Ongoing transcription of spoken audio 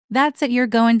That's it, you're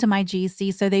going to my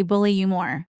GC so they bully you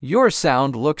more. Your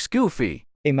sound looks goofy.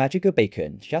 A magical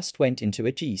bacon just went into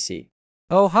a GC.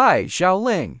 Oh hi, Xiao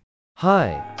Ling.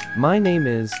 Hi, my name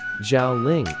is Zhao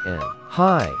Ling and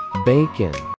hi,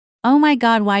 Bacon. Oh my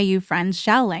god, why you friends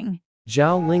shouting?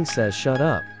 Zhao Ling says shut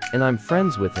up, and I'm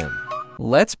friends with him.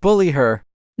 Let's bully her.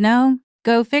 No,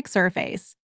 go fix her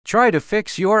face. Try to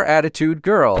fix your attitude,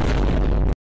 girl.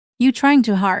 You trying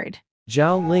too hard.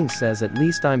 Zhao Ling says at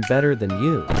least I'm better than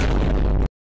you.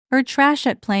 Or trash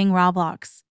at playing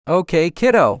Roblox. Okay,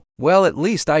 kiddo. Well, at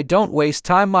least I don't waste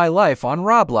time my life on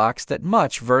Roblox that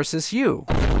much versus you.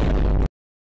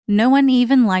 No one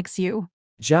even likes you.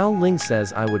 Zhao Ling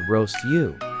says I would roast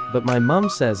you, but my mom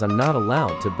says I'm not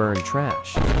allowed to burn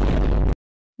trash.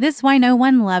 This why no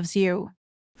one loves you.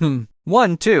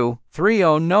 1, 2, 3.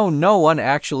 Oh no one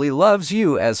actually loves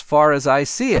you as far as I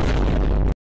see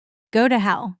it. Go to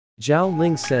hell. Zhao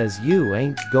Ling says you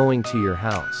ain't going to your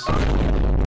house.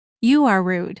 You are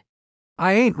rude.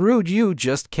 I ain't rude, you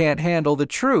just can't handle the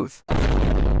truth.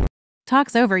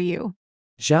 Talks over you.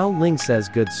 Zhao Ling says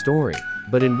good story,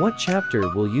 but in what chapter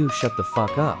will you shut the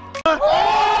fuck up?